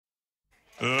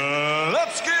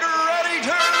Let's get ready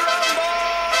to rumble!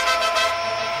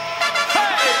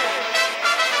 Hey!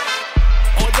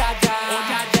 Oh, da, da, oh,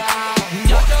 da, da.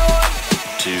 1,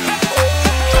 2, 3,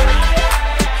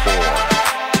 4,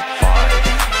 5,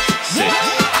 6,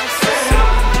 7,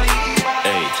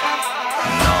 8,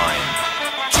 9,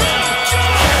 10.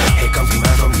 Here comes the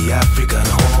man from the African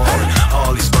horn.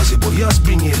 All is possible, just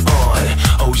bring it on.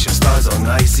 Ocean stars on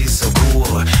ice is so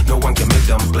cool. No one can make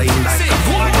them play like a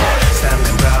fool.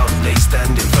 Standing proud, they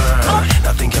standing firm.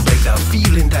 Nothing can break that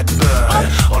feeling that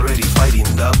burn. Already fighting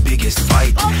the biggest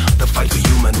fight, the fight for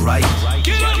human rights. The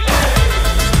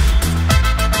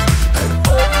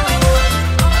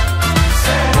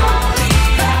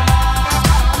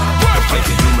fight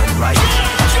for human rights.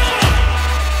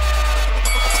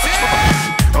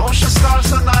 Ocean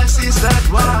stars on ice is that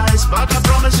wise, but I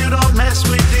promise you don't mess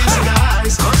with these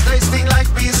guys, cause they sting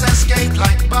like bees and escape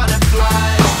like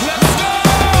butterflies.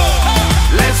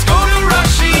 Let's go to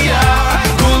Russia,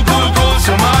 guul, guul, guul,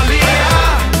 Somalia.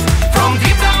 From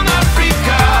deep down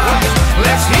Africa,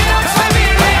 let's hit up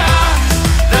Siberia.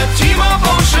 The team of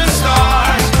ocean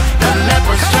stars, the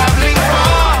leopards traveling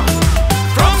far.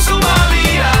 From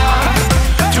Somalia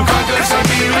to conquer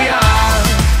Siberia.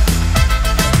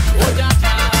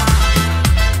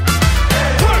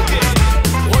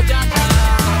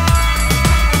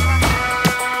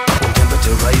 When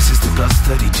temperature rises to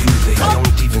 +32, they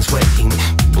don't even sweat in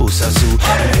Busasu.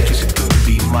 Electricity could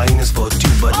be -42,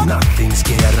 but nothing's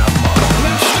scared of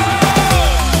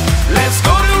Let's go